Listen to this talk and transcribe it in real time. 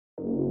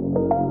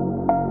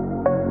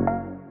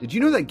Did you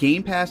know that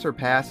Game Pass or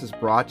Pass is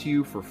brought to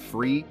you for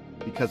free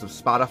because of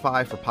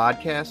Spotify for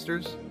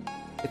podcasters?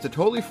 It's a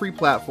totally free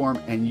platform,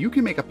 and you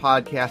can make a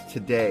podcast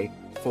today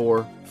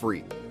for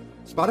free.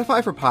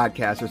 Spotify for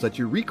podcasters lets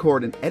you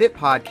record and edit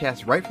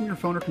podcasts right from your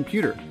phone or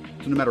computer.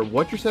 So no matter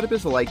what your setup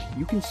is like,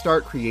 you can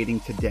start creating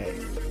today.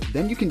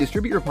 Then you can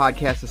distribute your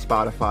podcast to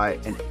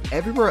Spotify and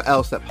everywhere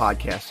else that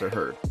podcasts are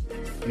heard.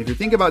 And if you're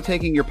thinking about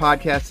taking your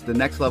podcast to the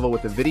next level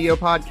with a video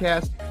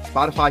podcast,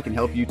 Spotify can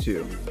help you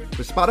too.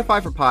 With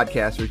Spotify for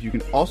podcasters, you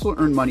can also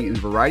earn money in a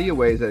variety of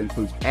ways that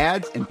includes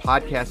ads and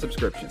podcast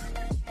subscriptions.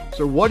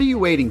 So what are you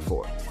waiting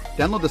for?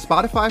 Download the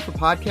Spotify for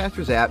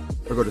Podcasters app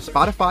or go to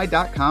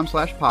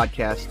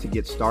spotify.com/podcast to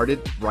get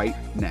started right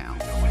now.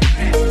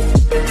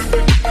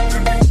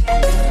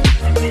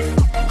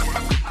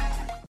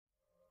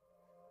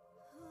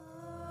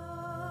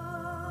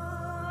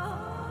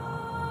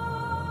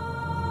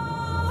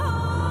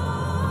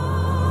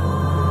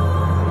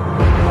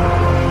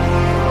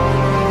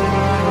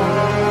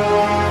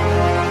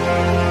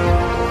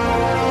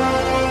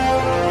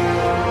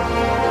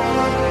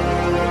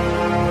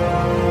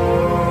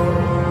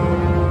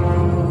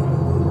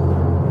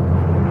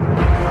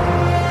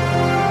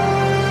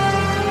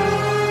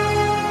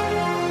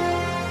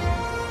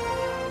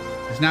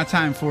 Now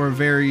time for a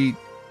very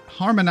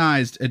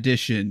harmonized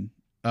edition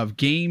of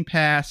Game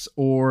Pass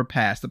or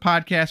Pass, the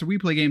podcast where we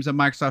play games on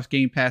Microsoft's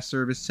Game Pass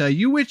service, tell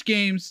you which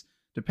games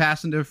to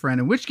pass into a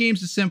friend and which games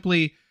to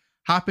simply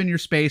hop in your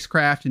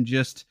spacecraft and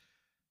just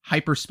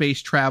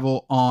hyperspace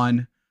travel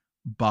on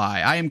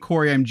by. I am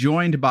Corey. I'm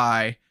joined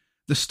by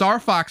the Star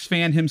Fox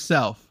fan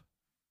himself,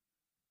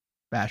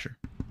 Basher.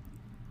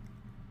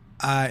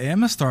 I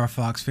am a Star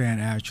Fox fan,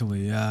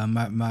 actually.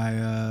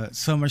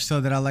 So much so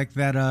that I like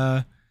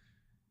that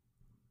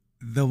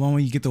the one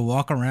where you get to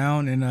walk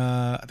around in,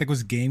 I think it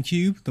was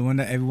GameCube, the one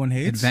that everyone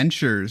hates.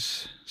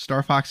 Adventures.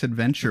 Star Fox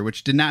Adventure,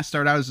 which did not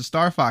start out as a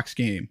Star Fox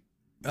game.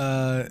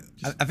 I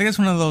think it's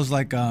one of those,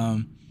 like,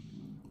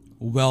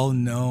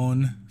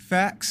 well-known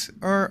facts,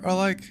 or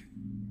like,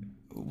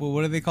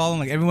 what do they call them?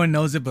 Like, everyone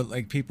knows it, but,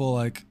 like, people,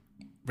 like,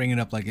 bring it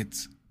up like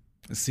it's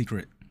a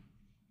secret.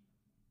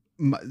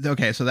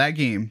 Okay, so that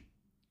game,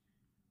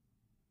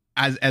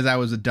 as I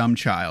was a dumb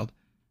child,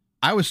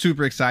 I was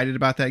super excited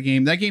about that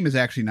game. That game is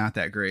actually not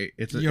that great.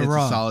 You're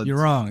wrong. A solid.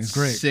 You're wrong. It's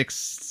great.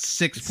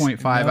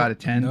 6.5 out of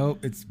 10.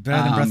 Nope. It's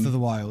better than Breath of the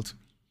Wild.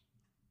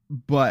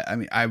 But I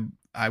mean,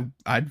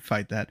 I'd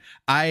fight that.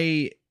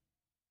 As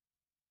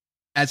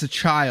a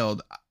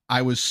child,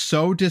 I was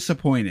so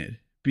disappointed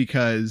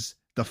because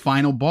the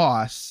final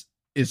boss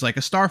is like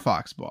a Star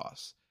Fox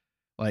boss.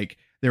 Like,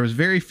 there was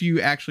very few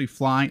actual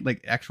flying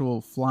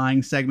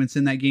segments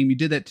in that game. You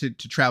did that to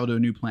travel to a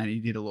new planet.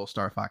 You did a little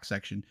Star Fox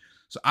section.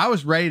 So I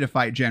was ready to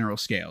fight General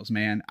Scales,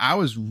 man. I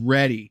was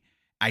ready.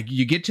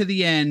 You get to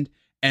the end,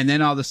 and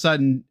then all of a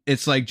sudden,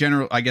 it's like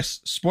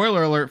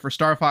spoiler alert for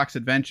Star Fox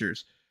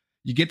Adventures.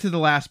 You get to the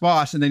last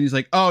boss, and then he's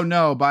like, oh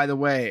no, by the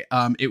way,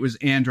 it was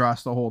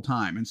Andross the whole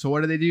time. And so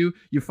what do?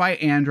 You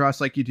fight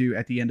Andross like you do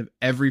at the end of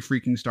every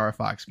freaking Star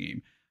Fox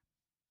game.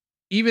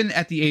 Even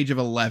at the age of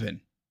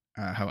 11,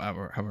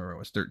 however I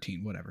was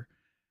 13, whatever.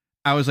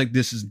 I was like,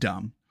 this is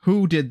dumb.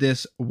 Who did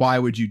this? Why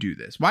would you do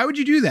this? Why would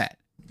you do that?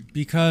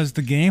 Because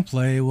the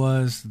gameplay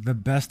was the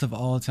best of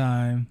all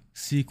time.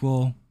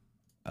 Sequel.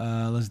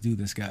 Let's do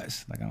this,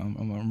 guys. Like, I'm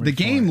ready. The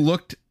game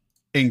looked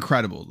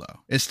incredible, though.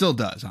 It still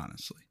does,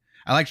 honestly.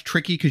 I liked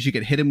Tricky because you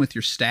could hit him with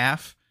your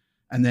staff,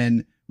 and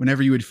then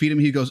whenever you would feed him,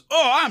 he goes,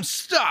 "Oh, I'm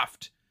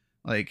stuffed!"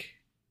 Like,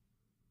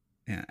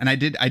 yeah. And I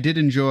did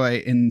enjoy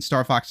in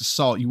Star Fox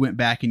Assault. You went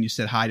back and you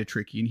said hi to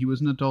Tricky, and he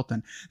was an adult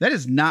then. That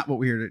is not what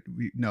we're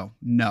no.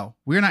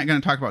 We're not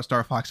going to talk about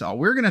Star Fox at all.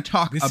 We're going to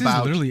talk about. This is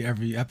literally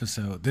every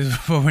episode. This is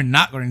what we're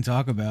not going to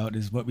talk about.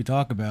 Is what we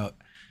talk about.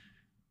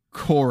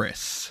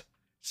 Chrous,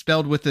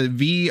 spelled with a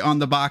V on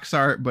the box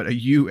art, but a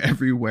U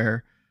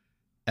everywhere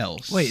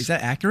else. Wait, is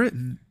that accurate?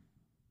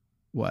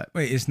 What?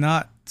 Wait, it's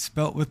not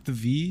spelled with the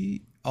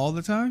V all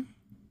the time?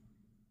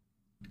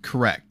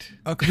 Correct.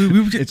 Okay,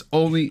 it's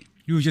only.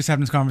 You were just having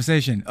this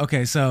conversation.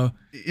 Okay, so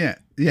yes,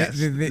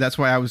 that's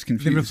why I was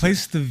confused. They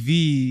replaced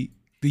the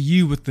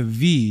U with the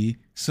V,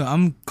 so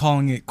I'm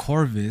calling it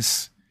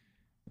Corvus.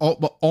 Oh,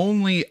 but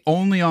only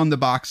on the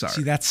box art.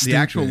 See, that's stupid. The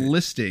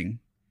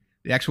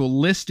actual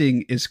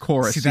listing is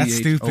Chorus. See, that's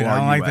stupid. I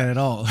don't like that at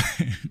all.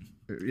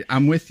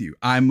 I'm with you.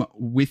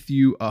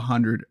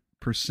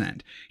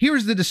 100%.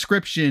 Here's the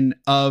description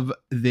of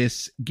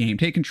this game.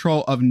 Take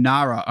control of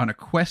Nara on a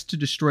quest to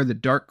destroy the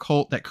dark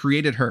cult that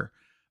created her.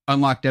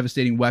 Unlock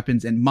devastating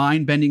weapons and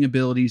mind-bending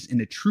abilities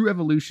in a true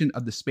evolution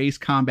of the space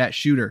combat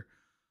shooter.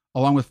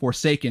 Along with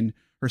Forsaken,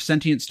 her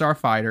sentient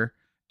starfighter,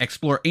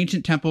 explore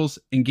ancient temples,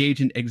 engage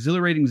in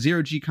exhilarating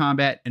zero-G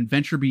combat, and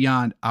venture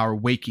beyond our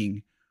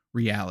waking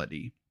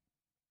reality.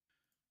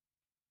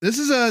 This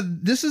is a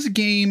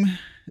game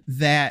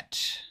that...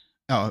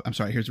 Oh, I'm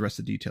sorry. Here's the rest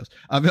of the details.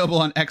 Available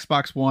on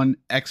Xbox One,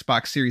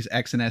 Xbox Series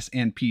X and S,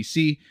 and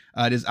PC.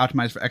 It is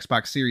optimized for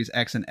Xbox Series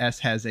X and S.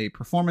 Has a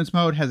performance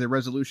mode, has a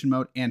resolution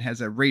mode, and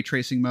has a ray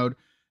tracing mode.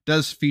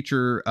 does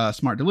feature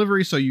smart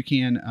delivery, so you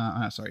can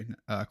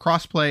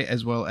crossplay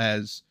as well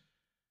as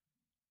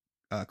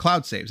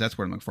cloud saves. That's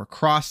what I'm looking for.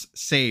 Cross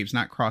saves,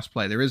 not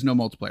crossplay. There is no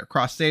multiplayer.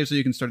 Cross saves, so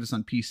you can start this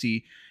on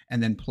PC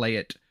and then play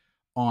it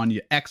on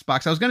your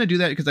Xbox. I was going to do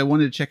that because I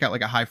wanted to check out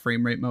like a high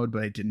frame rate mode,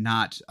 but I did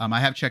not. I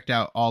have checked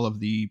out all of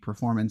the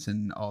performance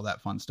and all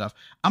that fun stuff.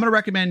 I'm going to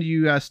recommend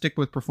you stick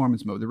with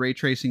performance mode. The ray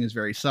tracing is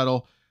very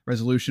subtle.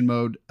 Resolution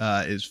mode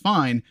is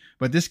fine,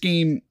 but this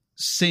game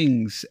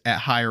sings at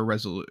higher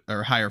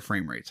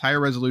frame rates. Higher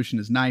resolution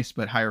is nice,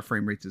 but higher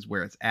frame rates is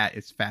where it's at.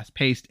 It's fast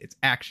paced. It's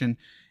action.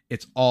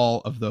 It's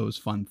all of those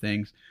fun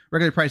things.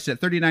 Regular price is at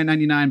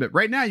 $39.99, but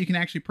right now you can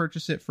actually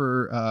purchase it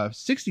for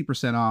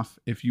 60% off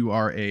if you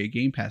are a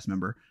Game Pass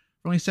member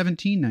for only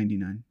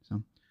 $17.99.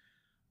 So,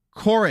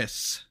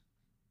 Chrous,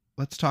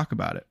 let's talk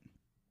about it.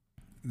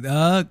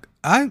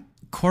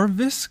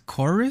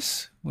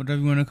 Chrous,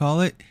 whatever you want to call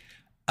it.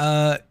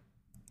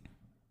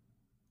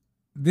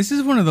 This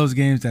is one of those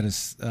games that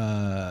is.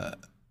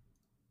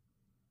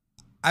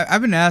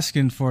 I've been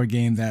asking for a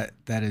game that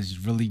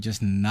is really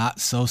just not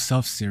so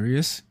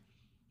self-serious.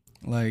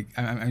 Like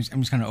I'm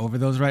just kind of over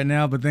those right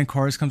now. But then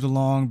Chrous comes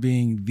along,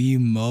 being the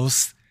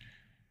most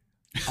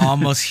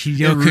almost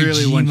Hideo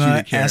really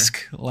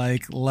Kojima-esque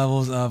like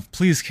levels of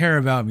please care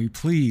about me,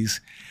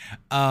 please.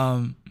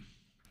 And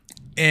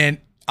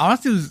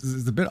honestly, it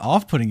was a bit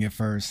off-putting at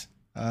first.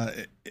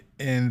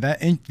 And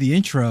that the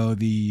intro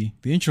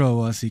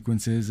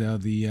sequences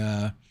of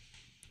the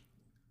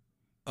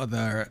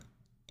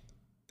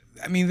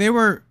I mean, they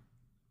were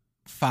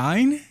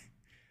fine.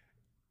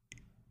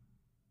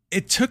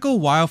 It took a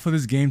while for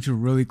this game to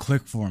really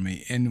click for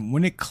me. And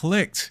when it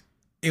clicked,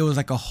 it was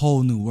like a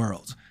whole new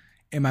world.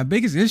 And my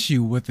biggest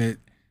issue with it,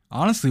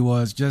 honestly,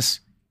 was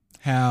just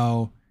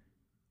how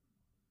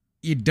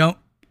you don't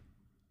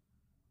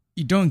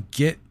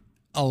get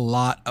a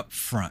lot up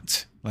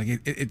front. Like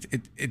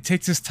it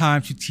takes its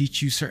time to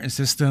teach you certain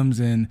systems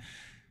and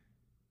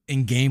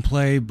in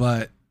gameplay,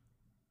 but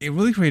it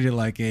really created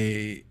like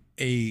a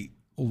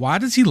why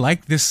does he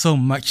like this so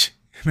much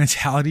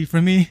mentality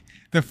for me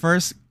the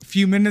first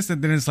few minutes,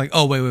 and then it's like,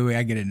 oh wait,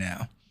 I get it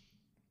now.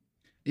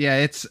 Yeah,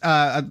 it's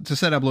to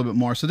set up a little bit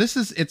more. So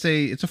it's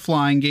a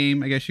flying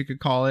game, I guess you could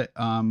call it.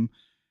 I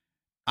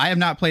have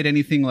not played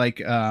anything like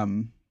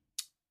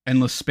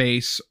Endless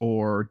Space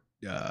or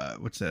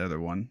what's that other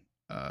one?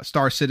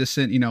 Star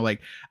Citizen. You know,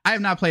 like I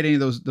have not played any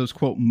of those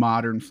quote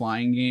modern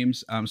flying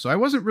games. So I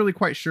wasn't really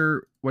quite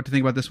sure what to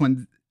think about this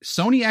one.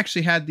 Sony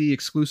actually had the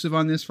exclusive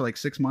on this for like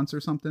 6 months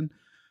or something.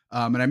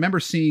 And I remember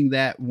seeing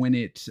that when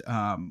it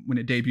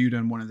debuted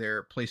on one of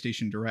their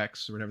PlayStation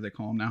Directs or whatever they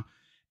call them now.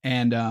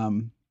 And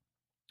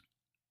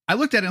I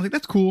looked at it and I was like,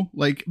 that's cool.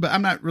 Like, but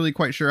I'm not really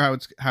quite sure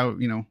how,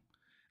 you know,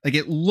 like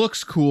it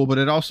looks cool, but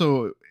it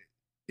also,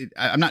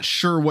 I'm not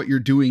sure what you're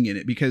doing in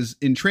it, because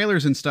in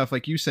trailers and stuff,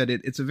 like you said,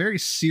 it's a very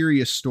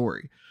serious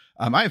story.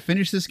 I have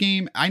finished this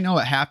game. I know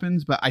it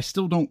happens, but I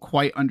still don't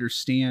quite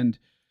understand.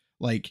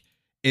 Like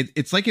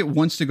it's like it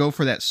wants to go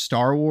for that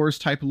Star Wars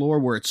type lore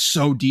where it's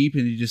so deep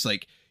and you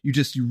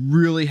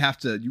really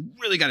got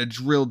to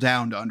drill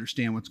down to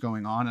understand what's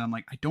going on. And I'm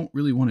like, I don't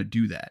really want to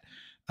do that.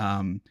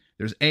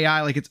 There's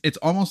AI, like it's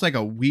almost like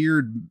a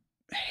weird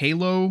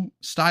Halo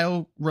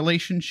style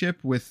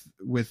relationship with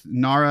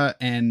Nara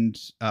and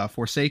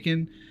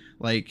Forsaken.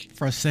 Like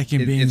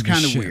Forsaken being it's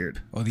kind of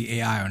weird, or the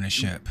AI on the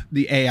ship.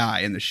 The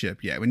AI in the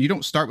ship, yeah. When you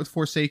don't start with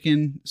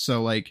Forsaken,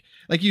 so like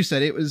you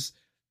said, it was.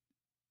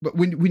 But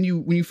when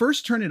you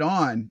first turn it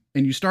on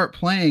and you start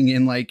playing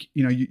and like,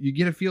 you know, you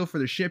get a feel for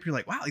the ship, you're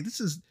like, wow, like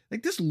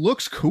this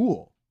looks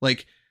cool.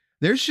 Like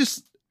there's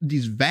just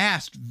these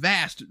vast,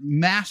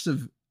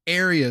 massive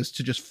areas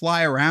to just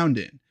fly around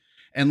in.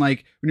 And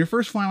like when you're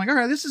first flying, like, all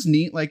right, this is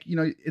neat. Like, you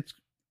know, it's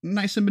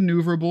nice and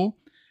maneuverable,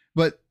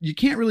 but you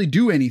can't really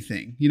do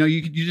anything. You know,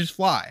 you just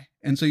fly.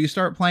 And so you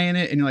start playing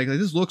it and you're like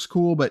this looks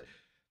cool. But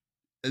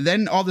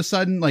then all of a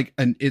sudden, like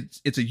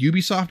it's a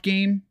Ubisoft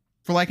game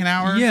for like an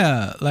hour.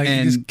 Yeah, like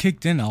it just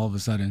kicked in all of a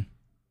sudden.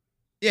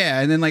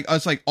 Yeah, and then like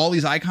it's like all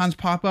these icons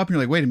pop up and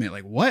you're like, wait a minute,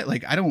 like what?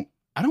 Like I don't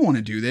want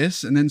to do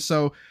this. And then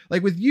so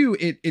like with you,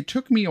 it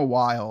took me a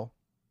while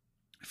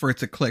for it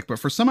to click, but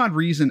for some odd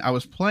reason I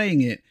was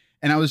playing it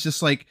and I was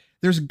just like,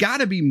 there's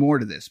got to be more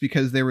to this,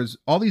 because there was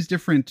all these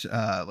different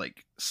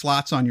like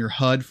slots on your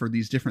HUD for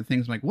these different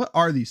things. I'm like, what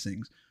are these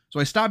things? So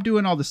I stopped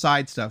doing all the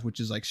side stuff, which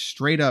is like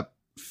straight up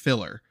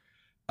filler.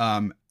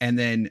 And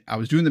then I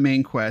was doing the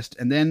main quest,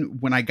 and then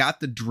when I got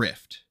the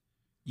drift,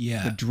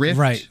 the drift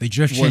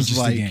changes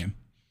like, the game.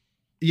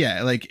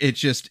 Yeah, like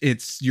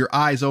it's your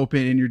eyes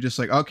open and you're just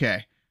like,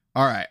 okay,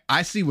 all right,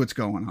 I see what's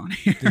going on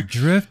here. The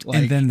drift like,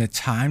 and then the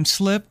time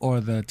slip or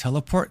the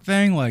teleport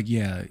thing, like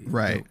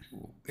right.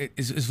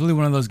 It's really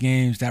one of those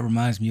games that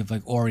reminds me of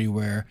like Ori,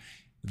 where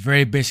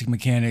very basic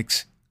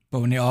mechanics, but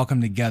when they all come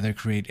together,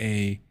 create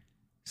a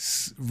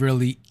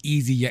really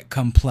easy yet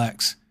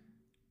complex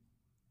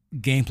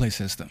gameplay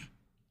system.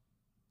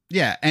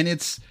 Yeah, and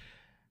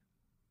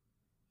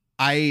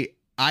I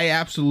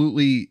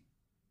absolutely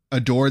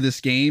adore this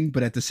game,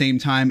 but at the same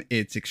time,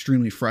 it's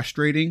extremely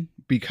frustrating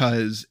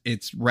because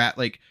it's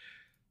like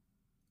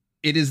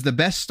it is the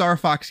best Star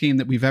Fox game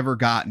that we've ever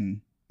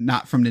gotten,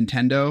 not from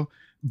Nintendo,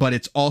 but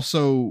it's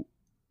also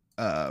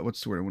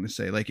what's the word I want to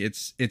say? Like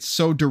it's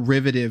so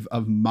derivative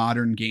of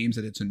modern games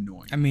that it's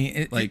annoying. I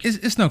mean,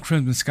 it's no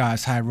Crimson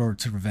Sky's High Road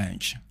to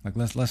Revenge. Like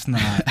let's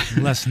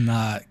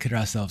not kid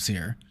ourselves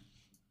here.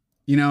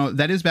 You know,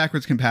 that is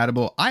backwards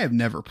compatible. I have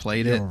never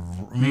played it.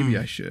 Maybe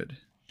I should.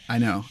 I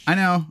know.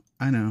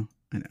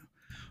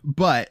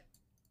 But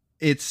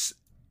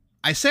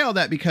I say all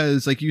that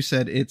because, like you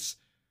said, it's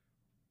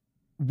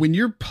when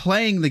you're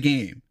playing the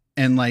game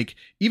and like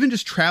even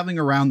just traveling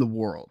around the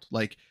world,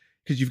 like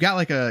because you've got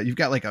like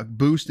a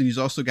boost and you've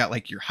also got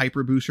like your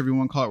hyper boost, or whatever you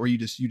want to call it, where you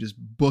just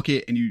book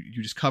it and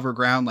you just cover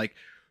ground. Like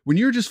when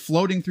you're just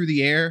floating through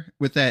the air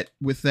with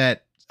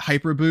that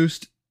hyper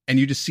boost and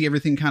you just see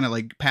everything kind of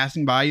like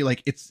passing by you,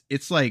 like it's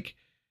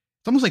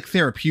almost like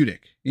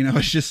therapeutic, you know.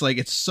 It's just like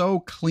it's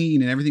so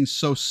clean and everything's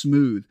so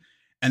smooth.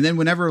 And then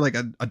whenever like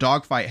a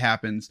dogfight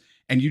happens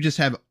and you just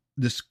have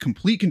this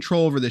complete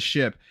control over the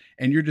ship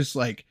and you're just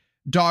like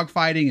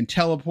dogfighting and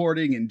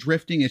teleporting and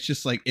drifting, it's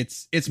just like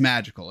it's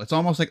magical. It's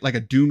almost like a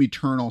Doom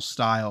Eternal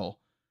style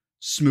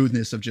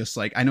smoothness of just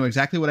like, I know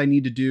exactly what I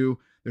need to do.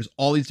 There's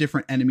all these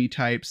different enemy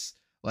types.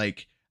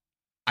 Like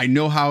I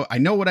know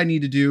what I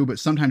need to do, but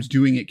sometimes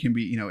doing it can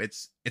be, you know,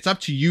 it's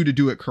up to you to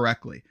do it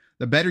correctly.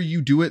 The better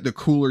you do it, the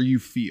cooler you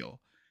feel.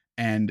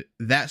 And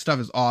that stuff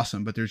is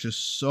awesome, but there's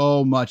just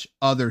so much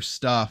other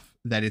stuff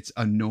that it's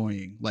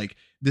annoying. Like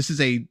this is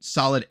a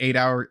solid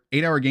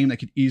 8-hour game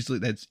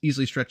that's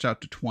easily stretched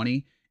out to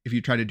 20 if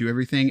you try to do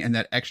everything. And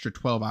that extra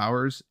 12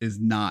 hours is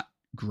not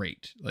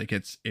great. Like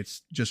it's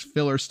just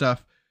filler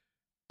stuff.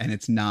 And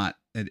it's not,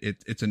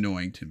 it's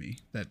annoying to me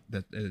that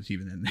it's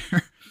even in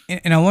there.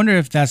 And I wonder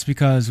if that's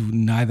because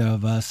neither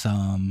of us,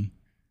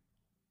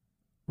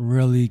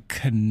 really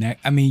connect.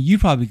 I mean, you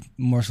probably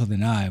more so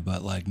than I,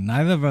 but like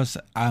neither of us,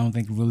 I don't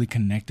think really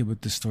connected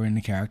with the story and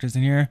the characters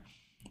in here.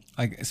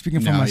 Like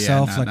speaking for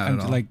myself,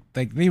 like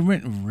they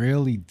went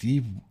really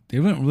deep. They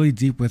went really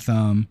deep with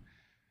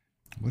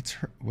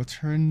what's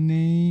her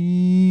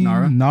name?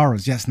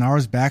 Nara's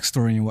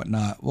backstory and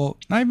whatnot. Well,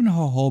 not even her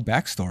whole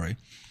backstory.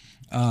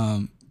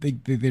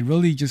 They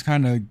really just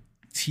kind of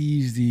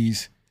tease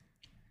these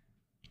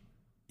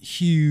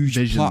huge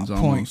visions plot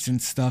points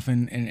and stuff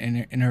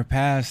in her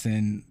past,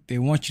 and they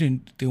want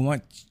you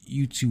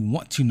to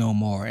want to know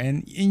more,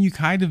 and you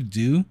kind of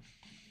do,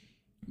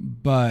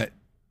 but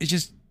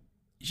she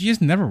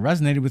just never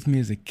resonated with me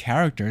as a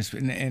character,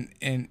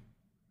 and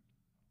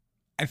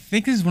I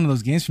think this is one of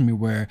those games for me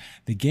where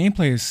the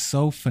gameplay is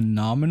so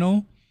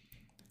phenomenal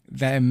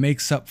that it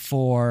makes up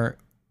for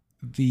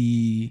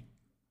the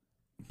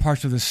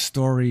parts of the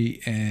story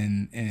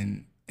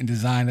and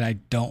design that I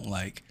don't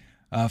like.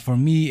 For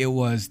me, it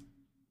was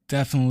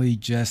definitely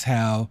just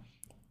how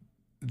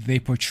they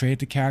portrayed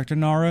the character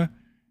Nara.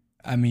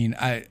 I mean,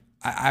 I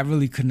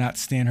really could not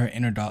stand her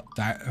inner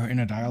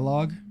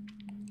dialogue.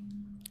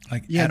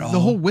 Like, yeah, at all. The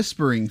whole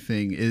whispering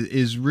thing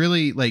is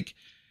really like,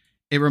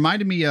 it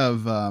reminded me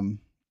of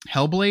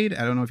Hellblade.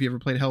 I don't know if you ever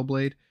played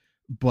Hellblade,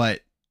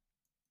 but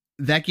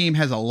that game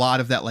has a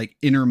lot of that like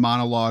inner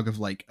monologue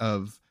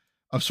of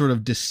sort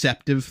of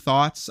deceptive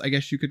thoughts, I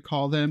guess you could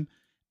call them.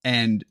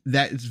 And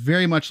that is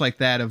very much like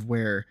that, of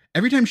where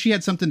every time she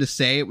had something to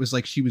say, it was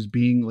like she was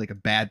being like a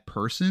bad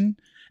person.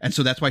 And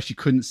so that's why she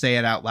couldn't say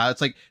it out loud.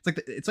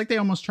 It's like they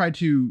almost tried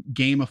to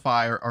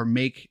gamify or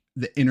make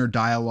the inner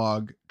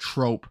dialogue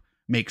trope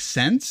make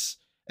sense.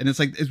 And it's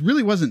like, it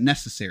really wasn't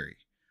necessary.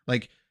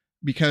 Like,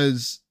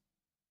 because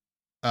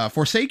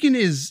Forsaken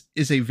is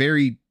a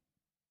very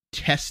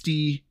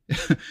testy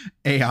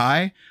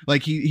AI.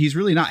 Like he's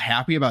really not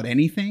happy about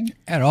anything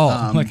at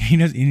all. Like he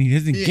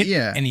doesn't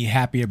get any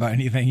happy about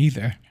anything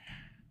either.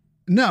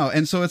 No,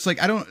 and so it's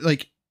like I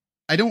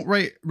don't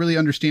really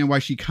understand why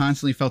she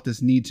constantly felt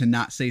this need to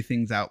not say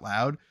things out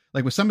loud.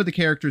 Like with some of the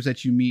characters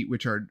that you meet,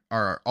 which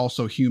are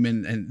also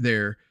human, and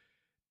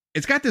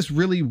it's got this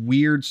really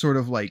weird sort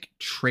of like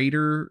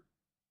traitor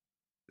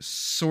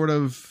sort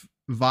of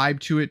vibe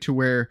to it, to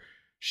where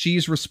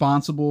she's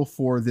responsible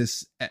for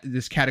this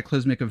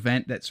cataclysmic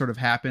event that sort of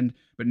happened,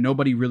 but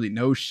nobody really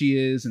knows she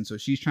is. And so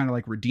she's trying to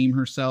like redeem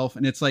herself.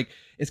 And it's like,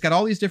 it's got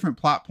all these different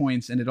plot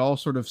points, and it all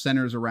sort of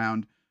centers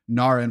around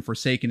Nara and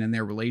Forsaken and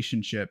their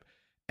relationship.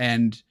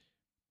 And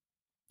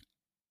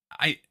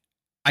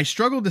I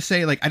struggle to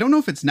say, like, I don't know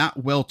if it's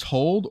not well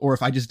told or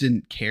if I just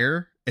didn't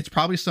care. It's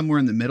probably somewhere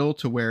in the middle,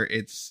 to where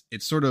it's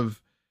sort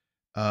of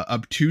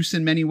obtuse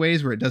in many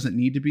ways where it doesn't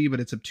need to be, but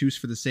it's obtuse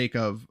for the sake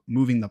of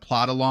moving the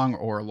plot along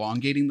or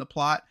elongating the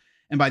plot.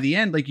 And by the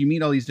end, like, you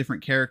meet all these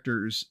different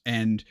characters,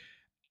 and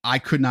I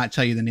could not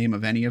tell you the name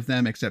of any of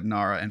them except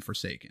Nara and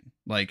Forsaken.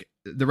 Like,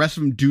 the rest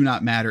of them do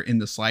not matter in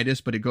the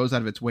slightest, but it goes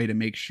out of its way to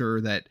make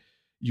sure that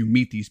you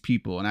meet these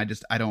people. And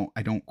I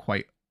don't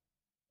quite,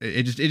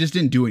 it just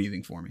didn't do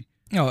anything for me.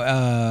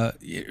 No,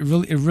 it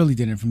really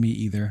didn't for me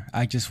either.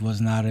 I just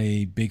was not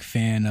a big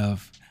fan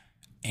of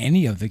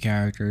any of the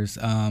characters.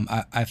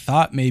 I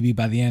thought maybe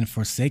by the end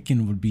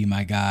Forsaken would be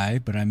my guy,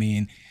 but I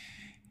mean,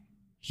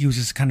 he was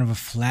just kind of a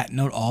flat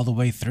note all the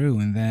way through.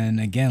 And then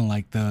again,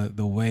 like the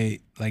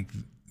way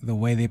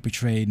they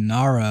portrayed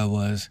Nara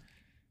was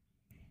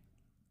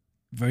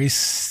very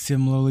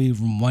similarly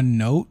one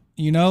note,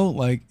 you know,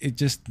 like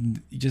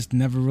she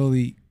never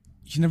really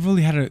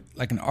had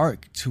an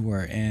arc to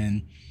her,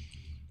 and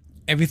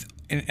everything.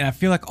 And I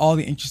feel like all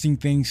the interesting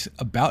things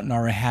about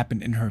Nara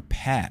happened in her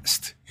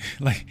past.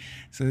 like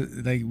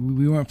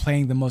we weren't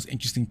playing the most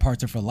interesting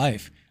parts of her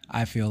life,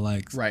 I feel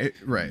like. Right.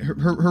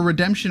 Her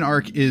redemption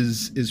arc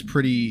is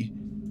pretty,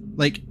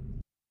 like,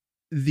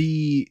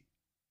 it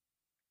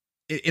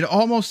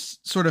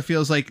almost sort of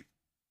feels like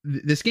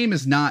this game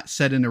is not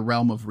set in a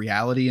realm of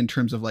reality in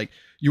terms of, like,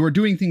 you are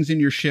doing things in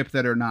your ship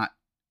that are not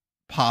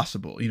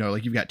possible. You know,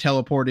 like, you've got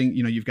teleporting,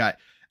 you know, you've got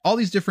all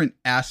these different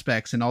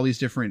aspects and all these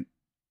different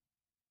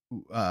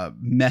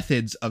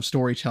methods of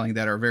storytelling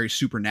that are very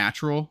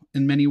supernatural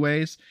in many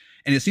ways.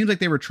 And it seems like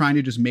they were trying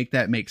to just make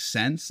that make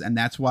sense. And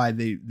that's why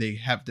they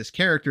have this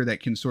character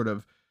that can sort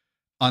of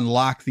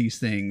unlock these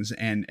things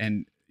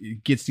and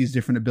gets these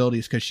different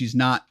abilities, because she's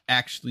not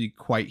actually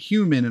quite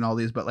human and all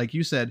these. But like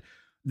you said,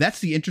 that's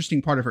the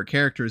interesting part of her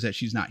character, is that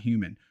she's not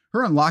human.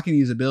 Her unlocking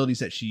these abilities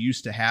that she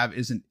used to have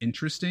isn't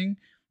interesting.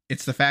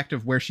 It's the fact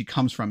of where she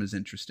comes from is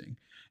interesting.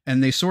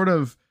 And they sort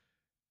of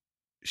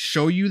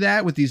show you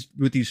that with these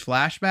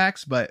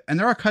flashbacks, and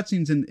there are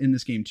cutscenes in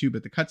this game too,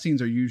 but the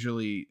cutscenes are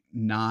usually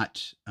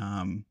not,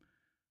 they're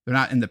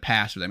not in the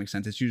past, if that makes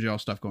sense. It's usually all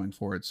stuff going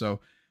forward.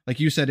 So like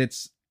you said,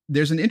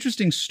 there's an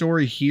interesting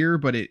story here,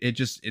 but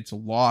it's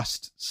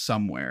lost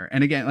somewhere.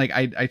 And again, like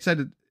I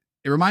said,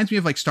 it reminds me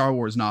of like Star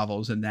Wars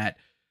novels, in that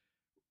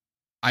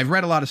I've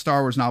read a lot of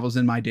Star Wars novels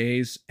in my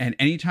days, and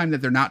anytime that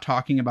they're not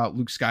talking about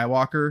Luke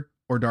Skywalker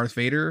or Darth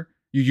Vader,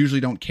 you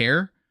usually don't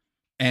care.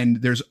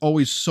 And there's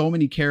always so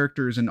many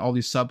characters and all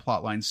these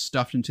subplot lines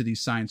stuffed into these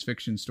science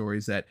fiction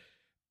stories that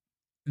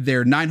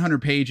they're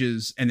 900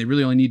 pages and they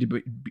really only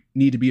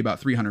need to be about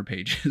 300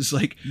 pages.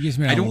 Like, you just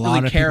made I don't a lot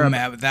really of care people about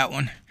mad with that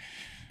one.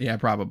 Yeah,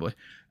 probably.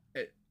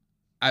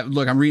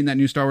 Look, I'm reading that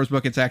new Star Wars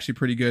book. It's actually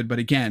pretty good. But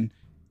again,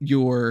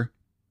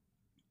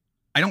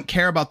 I don't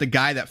care about the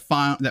guy that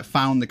found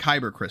the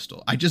Kyber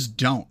crystal. I just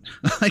don't.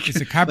 Like, is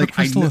a Kyber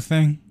crystal a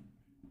thing?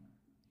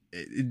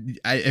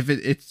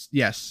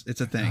 Yes, it's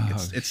a thing.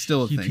 Oh, it's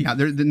still a thing.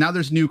 Now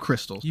there's new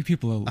crystals. You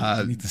people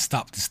need to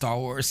stop the Star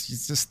Wars.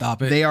 Just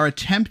stop it. They are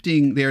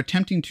attempting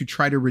to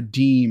try to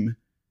redeem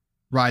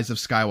Rise of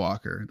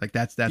Skywalker. Like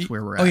that's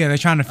where we're at. Oh yeah, they're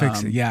trying to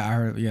fix it. Yeah, I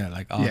heard. Yeah,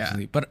 like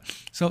obviously. Yeah. But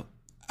so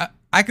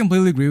I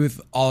completely agree with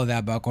all of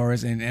that about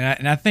Chorus, and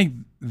I think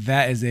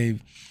that is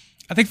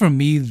I think for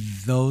me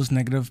those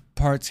negative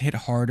parts hit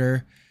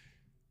harder.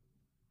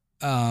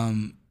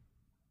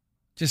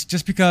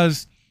 Just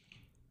because,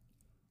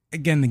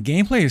 again, the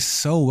gameplay is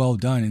so well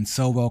done and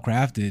so well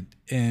crafted,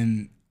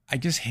 and I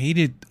just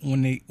hated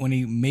when they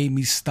made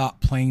me stop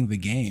playing the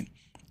game,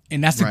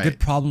 and that's a good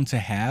problem to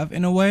have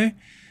in a way,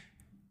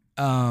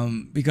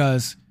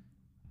 because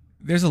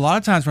there's a lot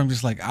of times where I'm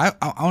just like, I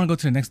want to go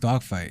to the next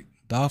dogfight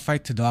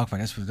to dogfight.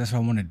 That's what I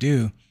want to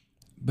do,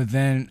 but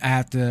then I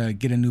have to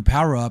get a new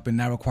power up, and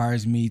that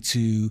requires me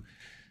to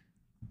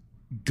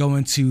go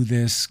into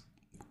this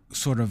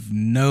sort of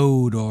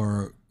node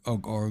or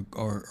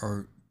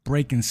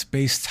break in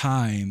space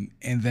time,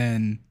 and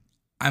then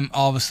I'm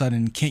all of a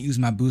sudden can't use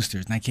my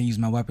boosters and I can't use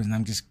my weapons, and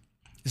I'm just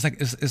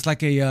it's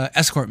like a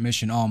escort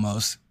mission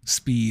almost,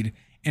 speed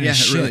and yeah, a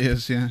ship. It really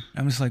is. Yeah,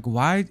 I'm just like,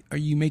 why are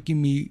you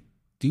making me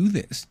do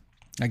this?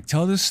 Like,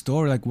 tell this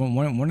story. Like,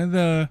 one of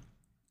the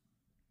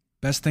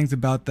best things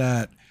about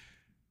that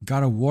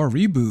God of War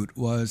reboot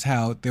was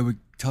how they were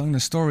telling the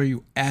story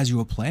as you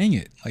were playing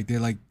it. Like,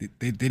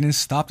 they didn't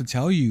stop to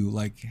tell you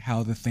like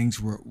how the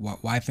things were,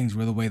 why things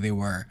were the way they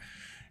were.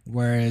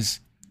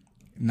 Whereas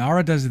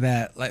Nara does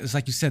that, like it's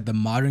like you said, the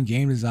modern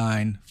game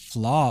design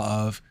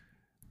flaw of,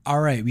 all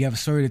right, we have a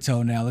story to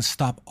tell now. Let's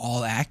stop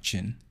all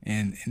action,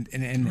 and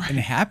it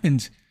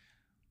happened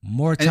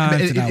more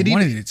times than I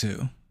wanted it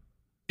to.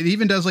 It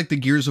even does like the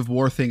Gears of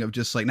War thing of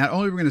just like, not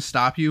only are we going to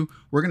stop you,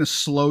 we're going to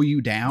slow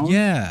you down.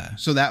 Yeah.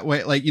 So that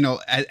way, like, you know,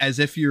 as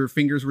if your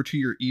fingers were to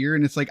your ear,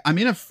 and it's like, I'm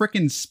in a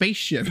freaking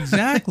spaceship.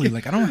 Exactly.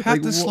 Like, I don't have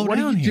like, to slow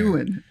down here. What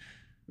are you doing?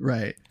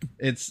 Right.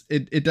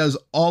 It does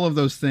all of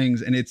those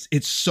things, and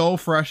it's so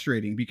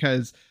frustrating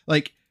because,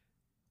 like,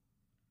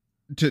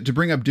 to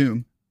bring up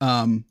Doom,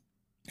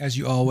 as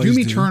you always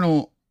Doom do.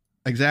 Eternal,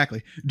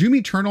 exactly. Doom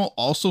Eternal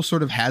also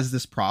sort of has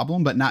this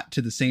problem, but not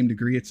to the same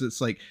degree.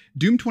 It's like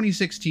Doom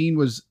 2016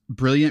 was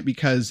brilliant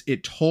because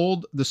it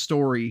told the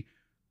story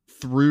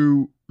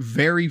through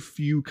very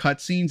few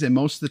cutscenes, and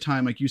most of the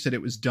time, like you said,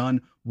 it was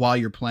done while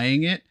you're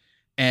playing it,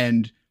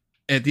 and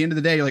at the end of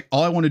the day, like,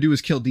 all I want to do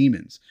is kill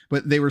demons.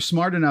 But they were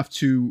smart enough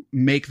to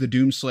make the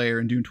Doomslayer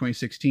in Doom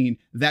 2016.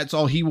 That's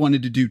all he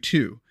wanted to do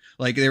too.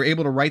 Like, they were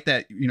able to write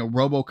that, you know,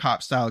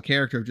 RoboCop style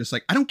character of just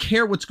like, I don't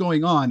care what's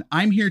going on.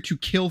 I'm here to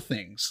kill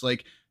things.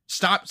 Like,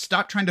 stop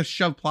trying to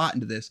shove plot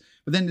into this.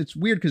 But then it's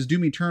weird because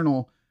Doom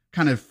Eternal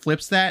kind of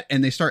flips that,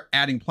 and they start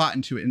adding plot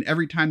into it. And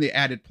every time they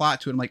added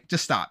plot to it, I'm like,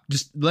 just stop.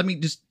 Just let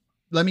me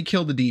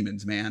kill the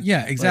demons, man.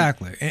 Yeah,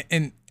 exactly. Like,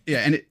 and yeah,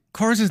 and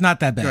Chrous is not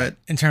that bad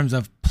in terms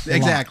of plot.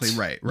 Exactly,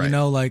 right. You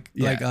know, like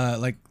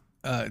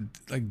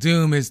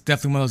Doom is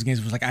definitely one of those games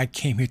where it's like, I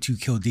came here to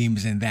kill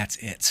demons and that's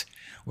it.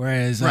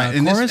 Whereas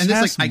Chrous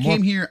has like, I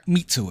came here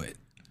meat to it.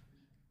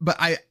 But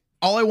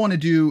all I want to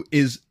do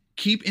is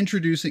keep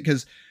introducing,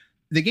 because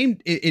the game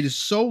it is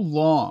so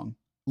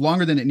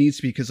longer than it needs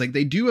to be, because like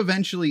they do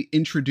eventually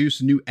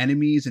introduce new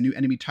enemies and new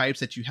enemy types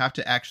that you have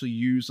to actually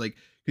use, like,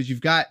 because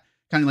you've got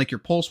kind of like your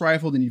pulse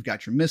rifle, then you've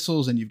got your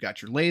missiles, and you've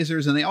got your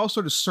lasers, and they all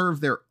sort of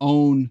serve their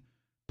own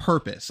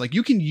purpose. Like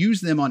you can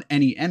use them on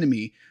any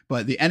enemy,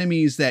 but the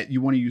enemies that you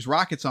want to use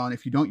rockets on,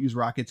 if you don't use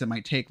rockets, it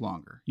might take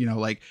longer, you know,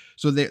 like,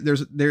 so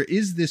there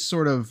is this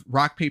sort of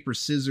rock, paper,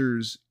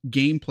 scissors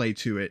gameplay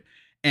to it.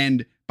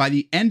 And by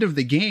the end of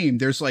the game,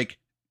 there's like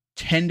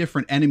 10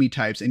 different enemy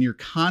types, and you're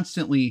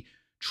constantly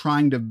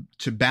trying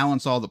to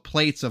balance all the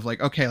plates of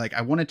like, okay, like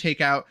I want to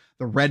take out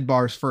the red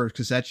bars first,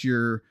 because that's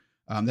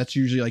that's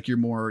usually like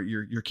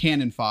your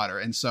cannon fodder.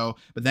 And so,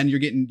 but then you're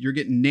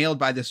getting nailed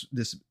by this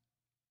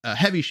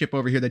heavy ship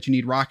over here that you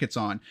need rockets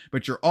on,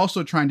 but you're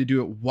also trying to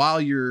do it while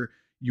you're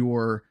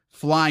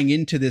flying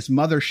into this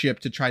mothership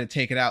to try to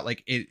take it out.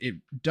 Like it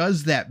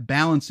does that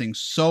balancing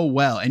so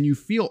well, and you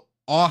feel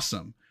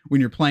awesome when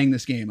you're playing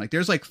this game. Like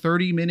there's like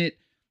 30-minute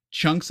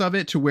chunks of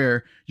it to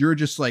where you're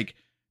just like,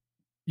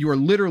 you are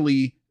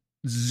literally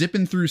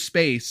zipping through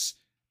space.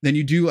 Then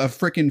you do a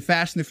freaking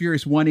Fast and the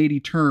Furious 180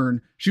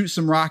 turn, shoot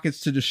some rockets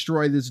to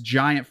destroy this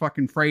giant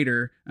fucking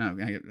freighter. Oh,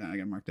 I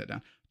gotta mark that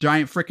down.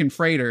 Giant freaking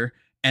freighter.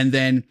 And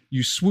then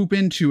you swoop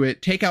into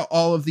it, take out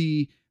all of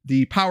the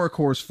power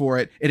cores for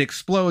it. It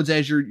explodes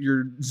as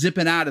you're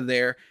zipping out of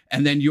there.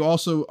 And then you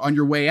also, on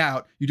your way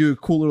out, you do a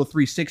cool little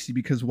 360,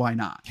 because why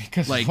not?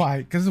 Because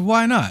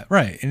why not?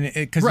 Right. And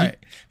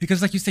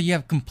because like you said, you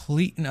have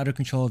complete and utter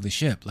control of the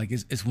ship. Like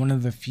it's one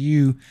of the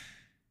few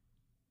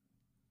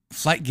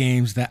flight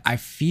games that I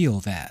feel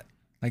that.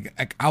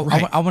 Like I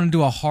want to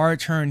do a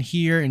hard turn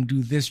here and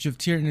do this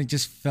drift here, and it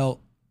just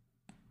felt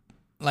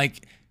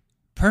like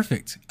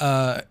perfect.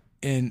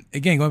 And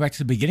again, going back to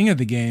the beginning of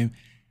the game,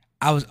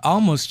 I was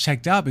almost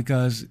checked out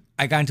because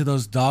I got into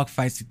those dog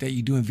fights that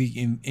you do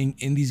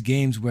in these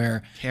games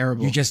where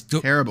terrible.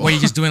 Where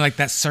you're just doing like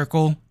that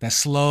circle, that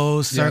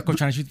slow circle,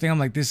 trying to shoot the thing. I'm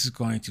like, this is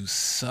going to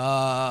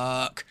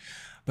suck.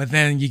 But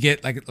then you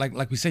get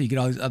like we said, you get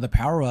all these other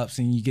power ups,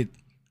 and you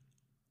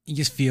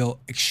just feel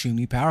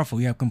extremely powerful.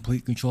 You have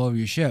complete control of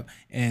your ship,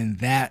 and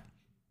that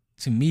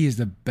to me is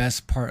the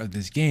best part of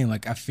this game.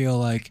 Like I feel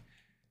like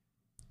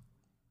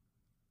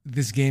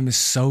this game is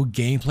so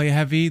gameplay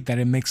heavy that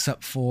it makes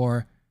up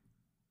for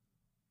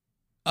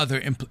other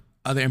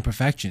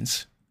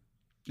imperfections.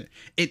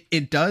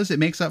 It does. It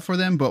makes up for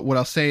them. But what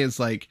I'll say is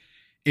like,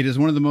 it is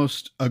one of the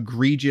most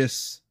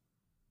egregious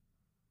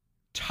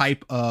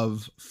type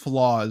of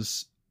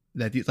flaws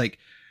that like,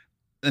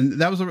 and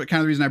that was kind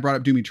of the reason I brought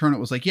up Doom Eternal. It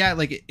was like, yeah,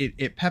 like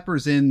it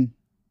peppers in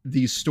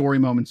these story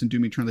moments in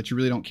Doom Eternal that you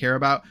really don't care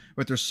about,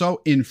 but they're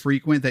so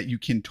infrequent that you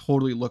can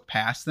totally look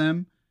past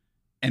them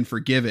and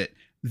forgive it.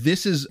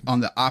 This is on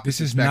the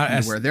opposite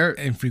spectrum, where they're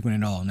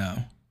infrequent at all.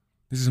 No,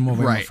 this is more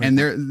right. And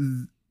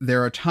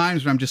there are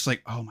times when I'm just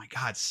like, oh my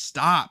God,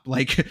 stop!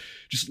 Like,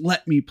 just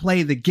let me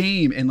play the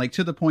game. And like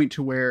to the point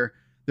to where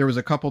there was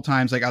a couple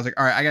times like I was like,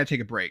 all right, I gotta take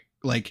a break.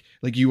 Like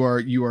you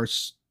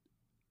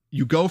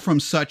go from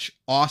such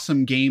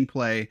awesome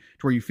gameplay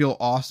to where you feel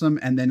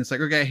awesome, and then it's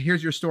like, okay,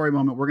 here's your story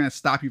moment. We're gonna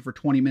stop you for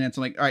 20 minutes.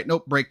 I'm like, all right,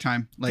 nope, break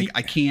time. Like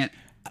I can't.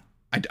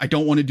 I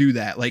don't want to do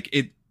that. Like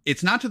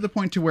It's not to the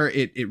point to where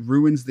it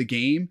ruins the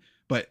game,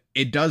 but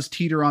it does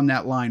teeter on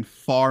that line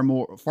far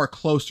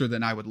closer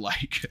than I would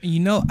like. You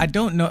know, I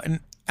don't know. And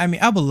I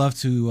mean, I would love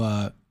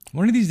to,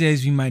 one of these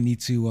days we might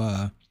need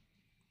to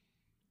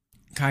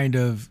kind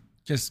of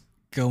just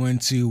go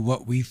into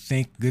what we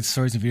think good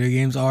stories in video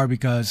games are,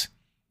 because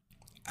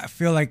I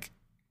feel like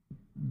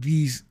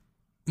these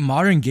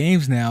modern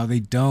games now,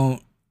 they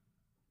don't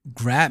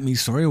grab me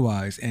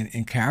story-wise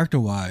and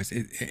character-wise.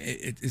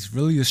 It's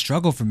really a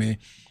struggle for me.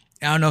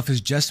 I don't know if it's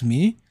just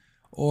me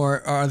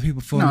or other people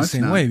feeling the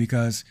same way,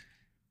 because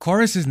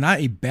Chrous is not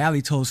a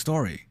badly told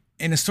story,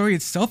 and the story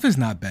itself is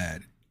not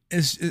bad.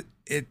 It's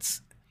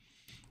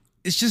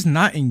just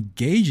not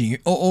engaging,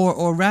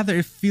 or rather,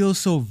 it feels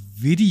so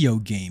video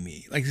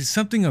gamey. Like there's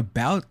something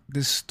about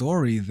this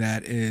story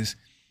that is.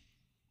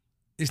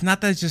 It's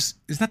not that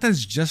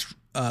it's just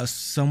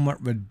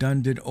somewhat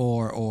redundant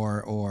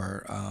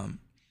or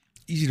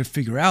easy to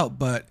figure out,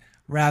 but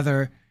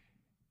rather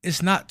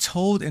it's not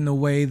told in a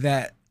way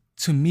that,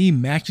 to me,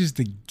 matches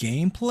the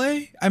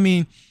gameplay. I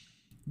mean,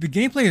 the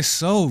gameplay is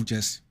so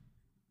just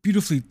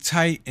beautifully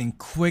tight and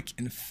quick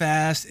and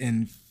fast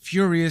and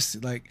furious,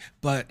 like,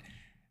 but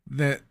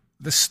the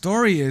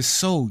story is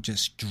so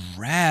just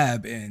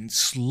drab and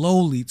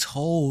slowly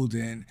told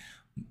and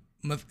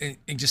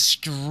just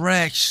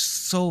stretched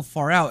so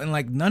far out, and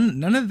like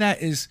none of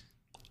that is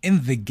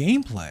in the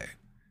gameplay.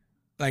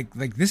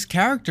 Like this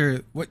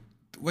character, what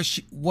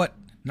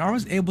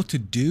Nara's able to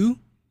do.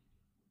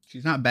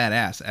 She's not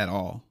badass at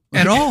all.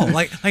 At all.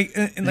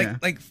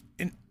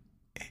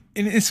 And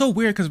it's so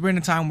weird because we're in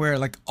a time where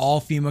like all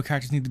female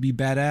characters need to be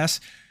badass.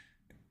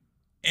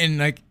 And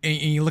like,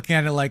 and you're looking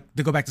at it like,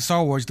 to go back to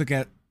Star Wars, look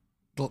at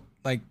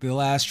the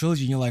last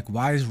trilogy and you're like,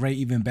 why is Rey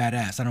even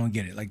badass? I don't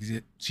get it. Like,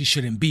 she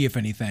shouldn't be, if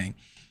anything.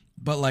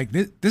 But like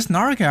this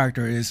Nara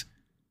character is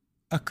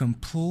a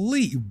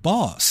complete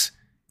boss.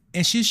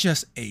 And she's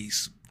just a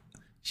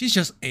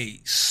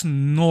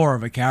snore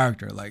of a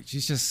character. Like,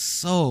 she's just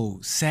so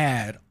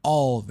sad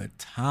all the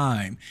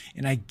time.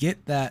 And I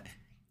get that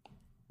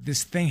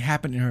this thing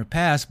happened in her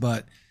past,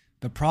 but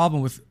the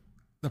problem with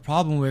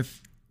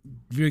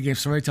video game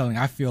storytelling,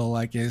 I feel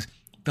like, is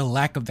the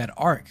lack of that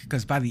arc.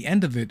 Because by the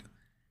end of it,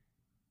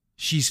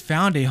 she's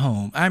found a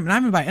home. I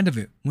mean by the end of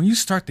it, when you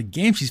start the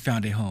game, she's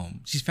found a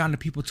home. She's found the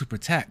people to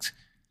protect.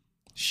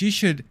 She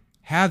should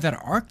have that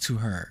arc to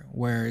her.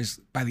 Whereas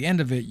by the end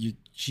of it,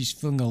 she's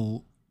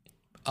feeling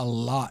a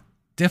lot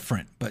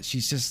different, but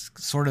she's just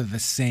sort of the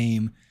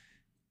same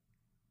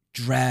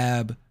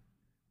drab,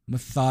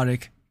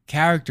 methodic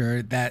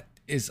character that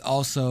is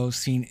also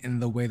seen in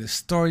the way the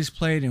story's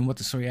played and what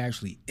the story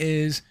actually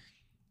is.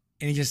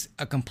 And it's just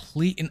a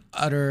complete and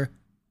utter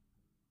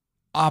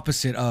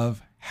opposite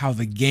of how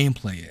the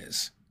gameplay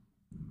is.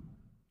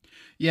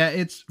 Yeah,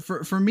 it's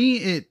for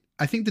me,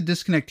 I think the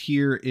disconnect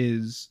here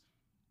is,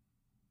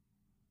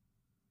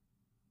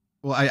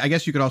 well, I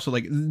guess you could also,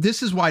 like,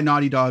 this is why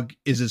Naughty Dog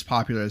is as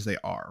popular as they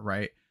are,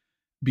 right?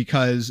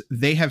 Because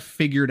they have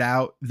figured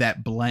out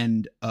that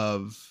blend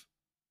of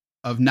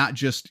not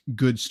just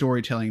good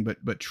storytelling,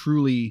 but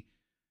truly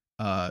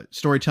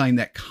storytelling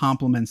that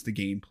complements the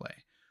gameplay.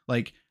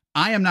 Like,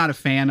 I am not a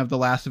fan of The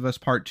Last of Us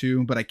Part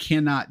 2, but I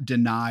cannot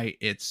deny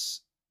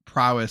its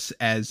prowess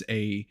as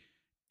a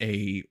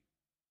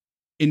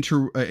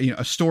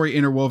story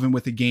interwoven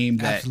with a game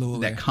that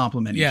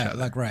complement each other.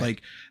 Like, right.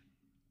 Like,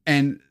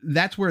 and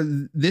that's where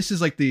this is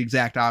like the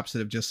exact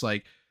opposite of just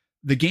like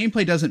the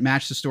gameplay doesn't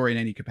match the story in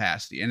any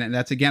capacity. And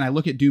that's, again, I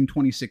look at Doom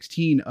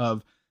 2016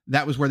 of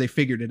that was where they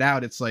figured it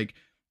out. It's like,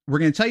 we're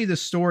going to tell you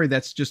this story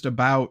that's just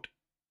about,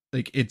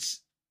 like, it's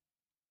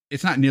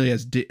not nearly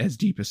as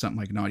deep as something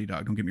like Naughty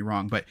Dog, don't get me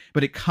wrong, but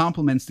it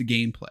complements the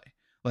gameplay.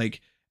 Like,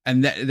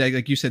 and that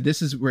like you said,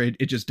 this is where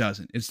it just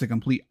doesn't. It's the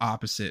complete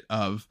opposite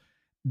of,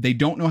 they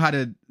don't know how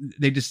to,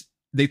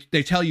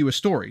 they tell you a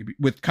story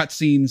with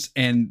cutscenes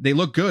and they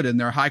look good and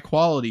they're high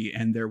quality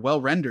and they're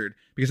well rendered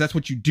because that's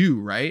what you do,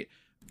 right?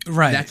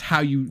 Right. That's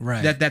how you,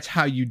 that's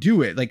how you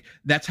do it. Like,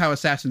 that's how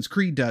Assassin's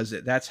Creed does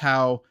it. That's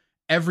how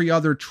every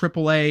other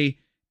AAA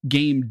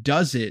game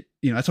does it.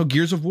 You know, that's how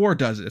Gears of War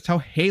does it. That's how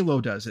Halo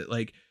does it.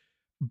 Like,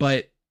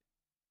 but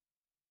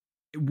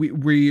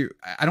we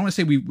I don't want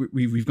to say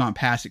we've gone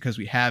past it because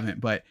we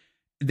haven't, but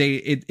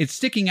it's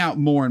sticking out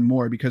more and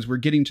more because we're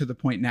getting to the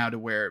point now to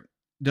where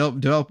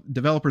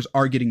developers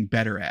are getting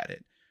better at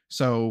it.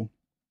 So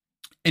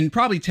in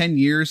probably 10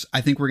 years,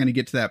 I think we're going to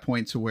get to that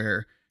point to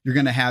where you're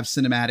going to have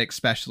cinematic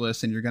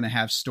specialists and you're going to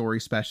have story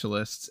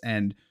specialists,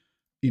 and,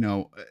 you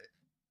know,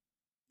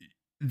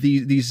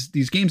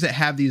 these games that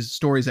have these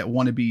stories that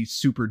want to be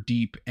super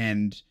deep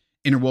and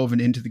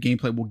interwoven into the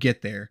gameplay will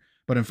get there.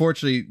 But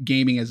unfortunately,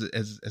 gaming as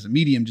a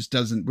medium just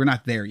doesn't, we're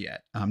not there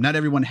yet. Not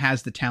everyone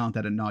has the talent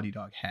that a Naughty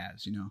Dog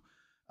has, you know,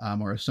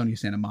 or a Sony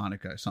Santa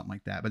Monica or something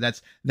like that. But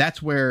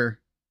that's where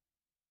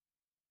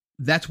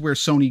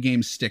Sony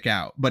games stick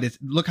out. But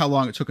look how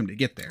long it took them to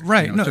get there.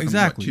 Right. You know, No,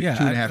 exactly. Two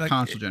and a half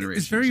console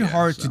generations. It's very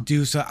hard to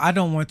do. So I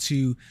don't want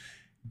to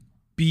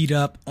beat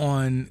up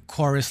on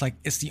Chrous like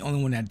it's the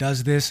only one that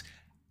does this.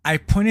 I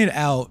pointed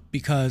out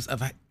because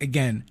of,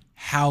 again,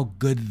 how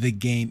good the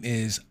game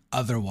is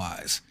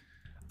otherwise.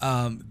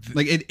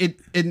 Like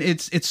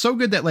it's so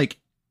good that like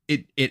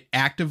it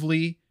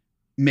actively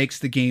makes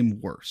the game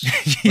worse.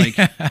 Like,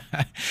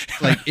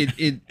 like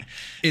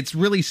it's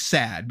really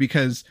sad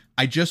because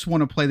I just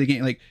want to play the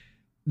game. Like,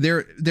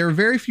 there are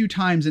very few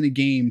times in a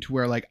game to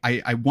where like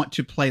I want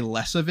to play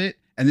less of it,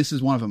 and this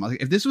is one of them.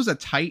 Like, if this was a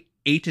tight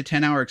 8 to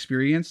 10 hour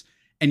experience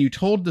and you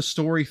told the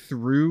story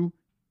through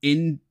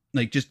in,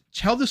 like, just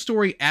tell the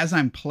story as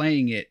I'm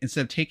playing it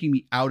instead of taking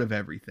me out of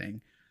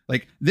everything,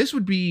 like, this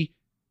would be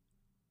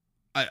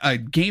a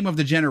game of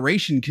the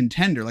generation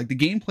contender. Like, the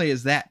gameplay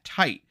is that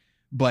tight,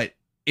 but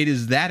it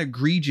is that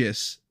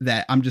egregious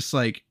that I'm just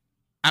like,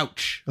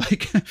 ouch,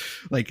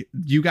 like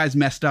you guys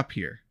messed up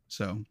here.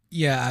 So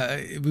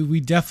yeah, we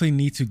definitely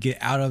need to get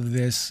out of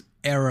this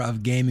era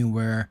of gaming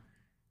where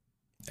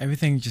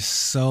everything's just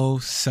so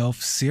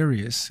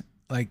self-serious.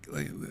 Like,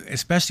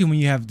 especially when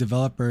you have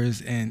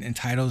developers and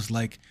titles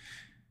like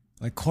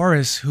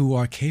Chrous, who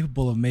are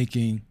capable of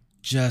making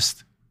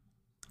just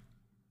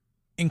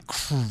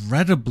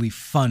incredibly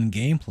fun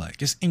gameplay,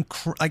 just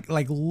like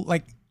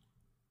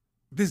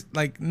this,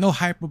 like no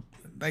hyperbole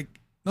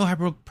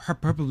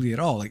at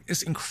all. Like,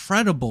 it's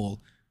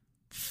incredible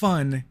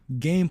fun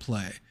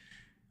gameplay,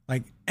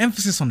 like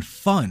emphasis on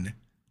fun,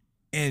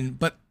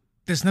 but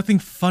there's nothing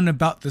fun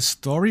about the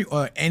story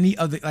or any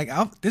other, like,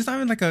 there's not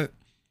even like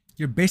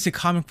your basic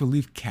comic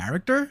relief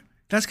character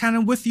that's kind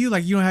of with you.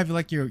 Like you don't have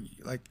like your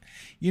like,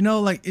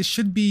 like it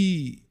should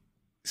be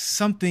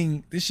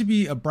something. There should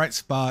be a bright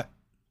spot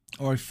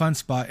or a fun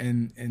spot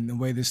in the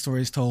way this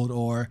story is told,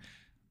 or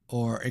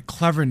a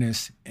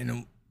cleverness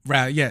in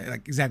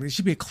like exactly. It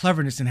should be a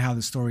cleverness in how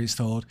the story is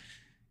told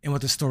and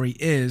what the story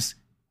is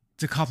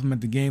to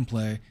complement the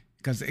gameplay.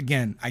 Because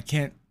again, I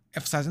can't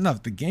emphasize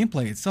enough, the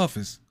gameplay itself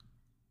is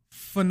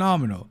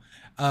phenomenal.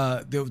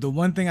 The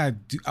one thing I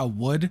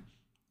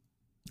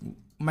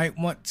might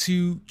want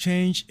to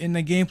change in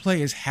the gameplay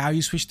is how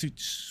you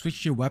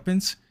switch your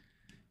weapons,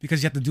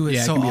 because you have to do it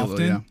so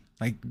often.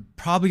 Like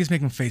probably just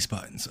make them face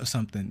buttons or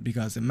something,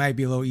 because it might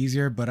be a little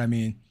easier. But I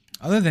mean,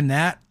 other than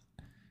that,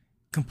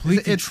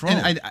 complete control.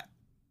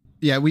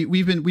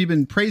 We've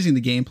been praising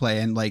the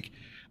gameplay, and like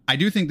I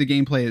do think the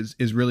gameplay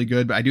is really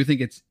good, but I do think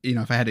it's,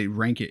 if I had to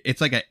rank it, it's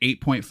like a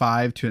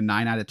 8.5 to a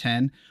 9 out of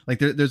 10. Like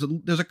there's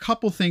a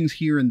couple things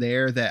here and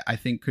there that I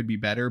think could be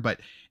better, but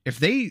if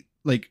they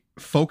like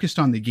focused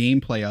on the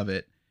gameplay of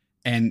it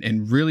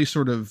and really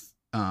sort of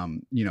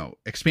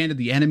expanded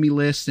the enemy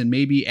list and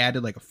maybe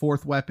added like a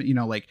fourth weapon,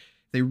 like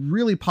they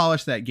really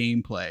polished that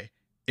gameplay,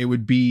 it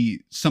would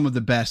be some of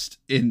the best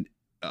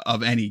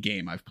of any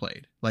game I've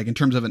played, like in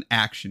terms of an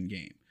action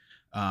game.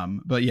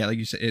 But yeah, like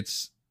you said,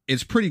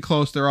 it's pretty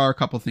close. There are a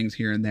couple things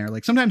here and there.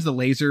 Like sometimes the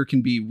laser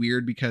can be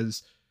weird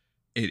because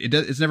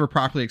it's never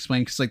properly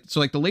explained. Cause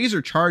like the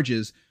laser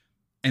charges.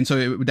 And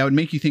so that would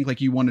make you think like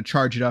you want to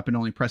charge it up and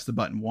only press the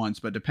button once.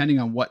 But depending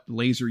on what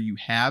laser you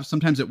have,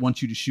 sometimes it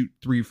wants you to shoot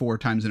 3 or 4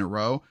 times in a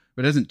row,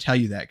 but it doesn't tell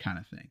you that kind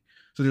of thing.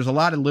 So there's a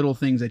lot of little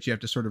things that you have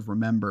to sort of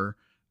remember,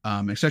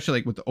 especially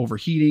like with the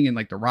overheating and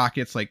like the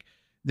rockets. Like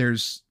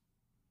there's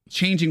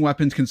changing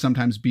weapons can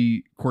sometimes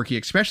be quirky,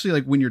 especially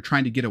like when you're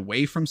trying to get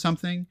away from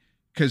something,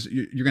 because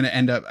you're going to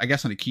end up, I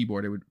guess on a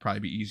keyboard, it would probably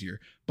be easier.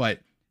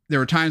 But there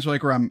were times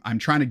where I'm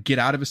trying to get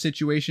out of a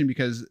situation,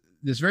 because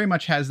this very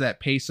much has that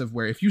pace of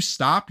where if you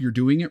stop, you're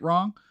doing it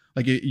wrong.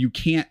 Like you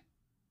can't,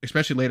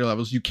 especially later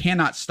levels, you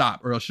cannot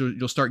stop or else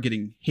you'll start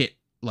getting hit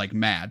like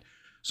mad.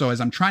 So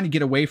as I'm trying to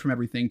get away from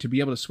everything, to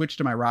be able to switch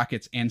to my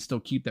rockets and still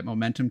keep that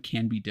momentum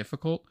can be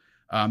difficult.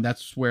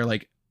 That's where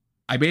like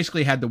I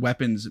basically had the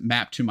weapons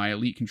mapped to my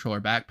elite controller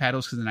back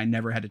paddles, because then I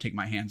never had to take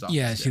my hands off.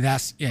 Yeah, see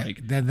that's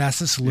that's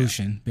the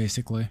solution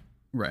basically.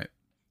 Right.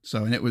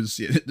 So and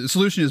the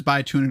solution is buy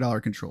a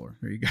 $200 controller.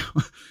 There you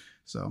go.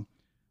 So.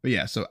 But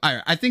yeah, so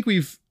I think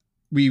we've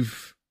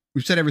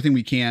said everything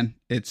we can.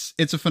 It's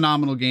a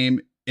phenomenal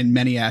game in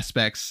many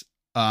aspects.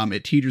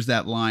 It teeters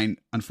that line,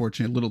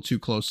 unfortunately, a little too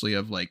closely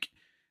of like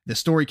the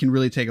story can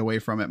really take away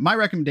from it. My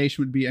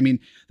recommendation would be, I mean,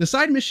 the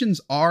side missions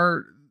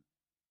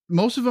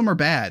most of them are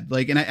bad.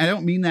 Like, and I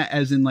don't mean that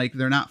as in like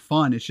they're not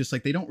fun. It's just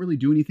like they don't really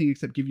do anything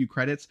except give you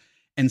credits.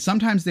 And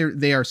sometimes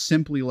they are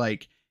simply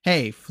like,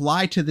 hey,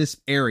 fly to this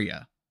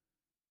area.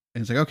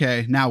 And it's like,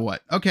 okay, now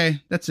what? Okay,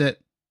 that's it.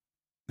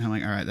 And I'm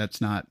like, all right,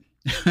 that's not.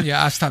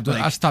 Yeah, I stopped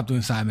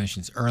doing side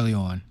missions early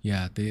on.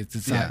 Yeah,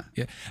 yeah.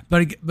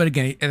 But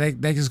again,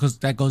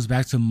 that goes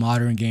back to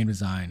modern game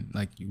design.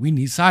 Like we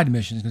need side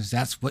missions because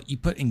that's what you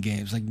put in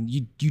games. Like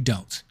you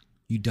don't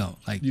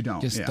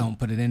don't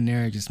put it in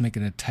there. Just make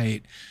it a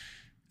tight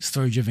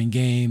story-driven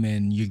game,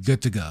 and you're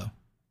good to go.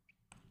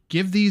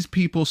 Give these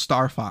people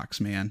Star Fox,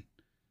 man.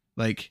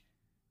 Like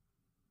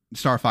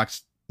Star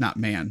Fox, not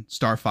man.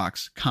 Star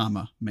Fox,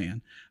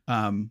 man.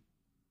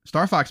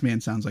 Star Fox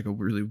Man sounds like a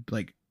really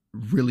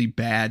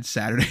bad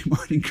Saturday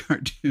morning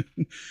cartoon.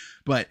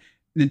 But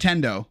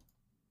Nintendo,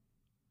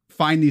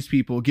 find these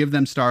people, give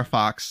them Star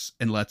Fox,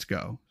 and let's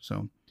go.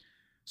 So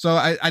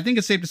I think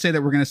it's safe to say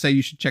that we're going to say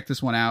you should check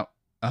this one out.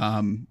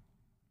 Find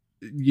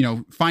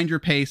your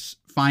pace,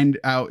 find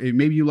out.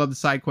 Maybe you love the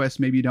side quests,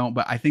 maybe you don't,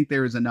 but I think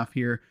there is enough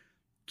here.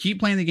 Keep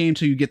playing the game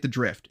till you get the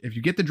drift. If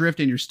you get the drift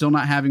and you're still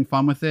not having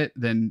fun with it,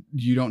 then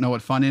you don't know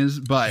what fun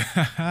is, but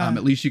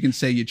at least you can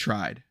say you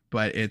tried.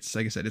 But it's,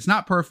 like I said, it's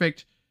not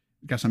perfect.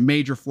 It's got some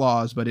major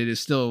flaws, but it is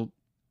still,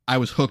 I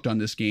was hooked on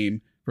this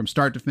game from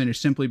start to finish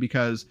simply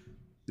because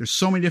there's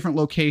so many different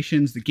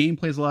locations. The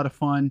gameplay is a lot of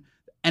fun.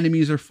 The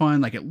enemies are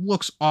fun. Like it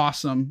looks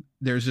awesome.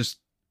 There's just,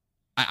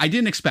 I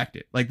didn't expect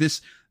it. Like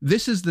this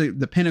is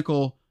the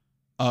pinnacle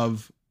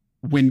of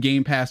when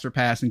Game Pass or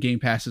Pass, and Game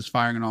Pass is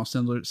firing on all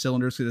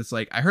cylinders. Because it's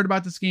like, I heard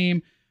about this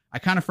game. I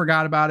kind of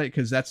forgot about it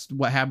because that's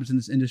what happens in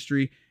this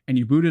industry. And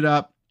you boot it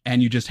up,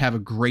 and you just have a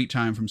great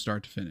time from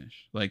start to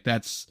finish. Like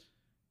that's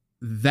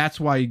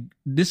why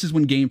this is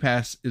when Game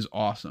Pass is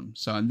awesome.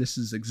 So, and this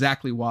is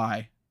exactly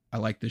why I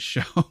like this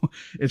show.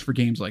 Is for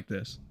games like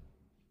this.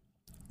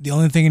 The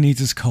only thing it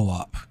needs is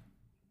co-op.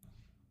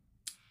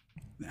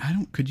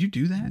 Could you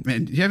do that?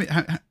 Man, do you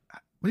have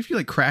what if you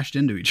like crashed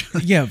into each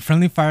other? Yeah.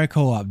 Friendly fire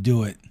co-op.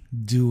 Do it.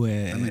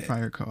 Friendly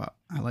fire co-op.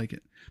 I like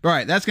it. All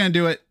right, that's going to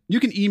do it. You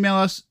can email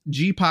us,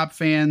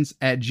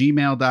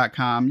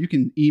 gpopfans@gmail.com. You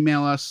can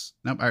email us.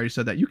 Nope, I already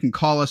said that. You can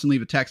call us and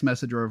leave a text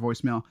message or a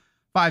voicemail,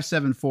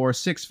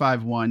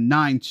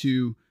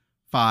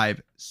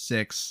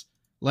 574-651-9256.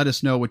 Let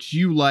us know what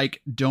you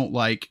don't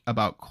like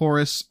about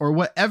Chrous or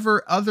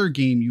whatever other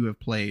game you have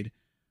played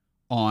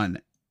on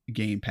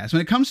Game Pass.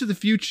 When it comes to the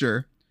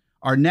future,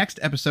 Our next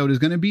episode is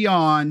going to be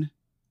on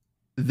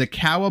the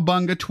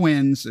Cowabunga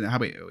twins. How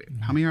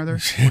many are there?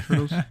 Four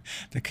turtles?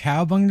 The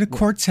Cowabunga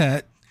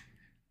Quartet.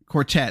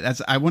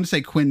 Quartet. I want to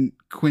say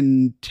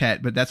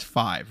quintet, but that's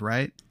 5,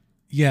 right?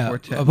 Yeah.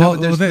 Quartet. Well,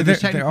 No,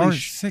 there are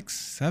 6,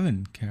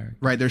 7 characters.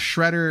 Right. There's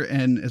Shredder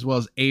and as well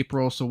as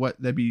April. So what?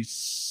 That'd be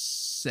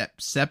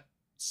septuples.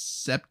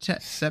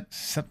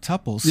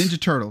 Ninja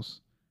Turtles.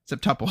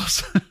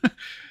 Septuples.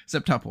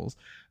 Septuples.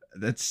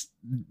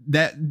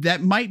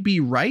 That might be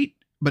right,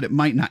 but it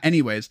might not.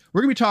 Anyways,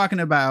 we're gonna be talking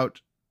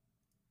about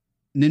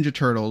Ninja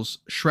Turtles: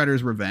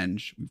 Shredder's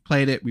Revenge. We've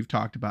played it. We've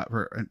talked about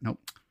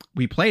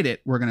we played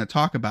it. We're gonna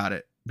talk about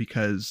it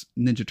because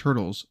Ninja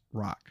Turtles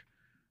rock.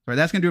 All right,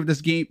 that's gonna do it for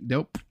this game.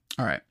 Nope.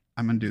 All right,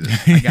 I'm gonna do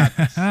this. I got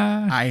this.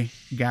 I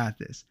got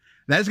this.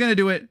 That's gonna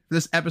do it for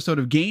this episode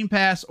of Game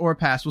Pass or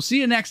Pass. We'll see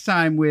you next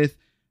time with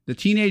the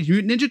Teenage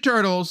Mutant Ninja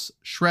Turtles: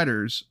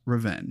 Shredder's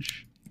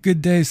Revenge.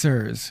 Good day,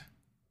 sirs.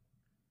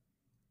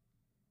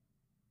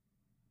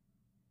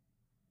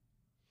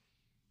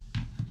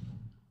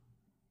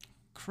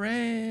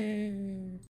 Cray.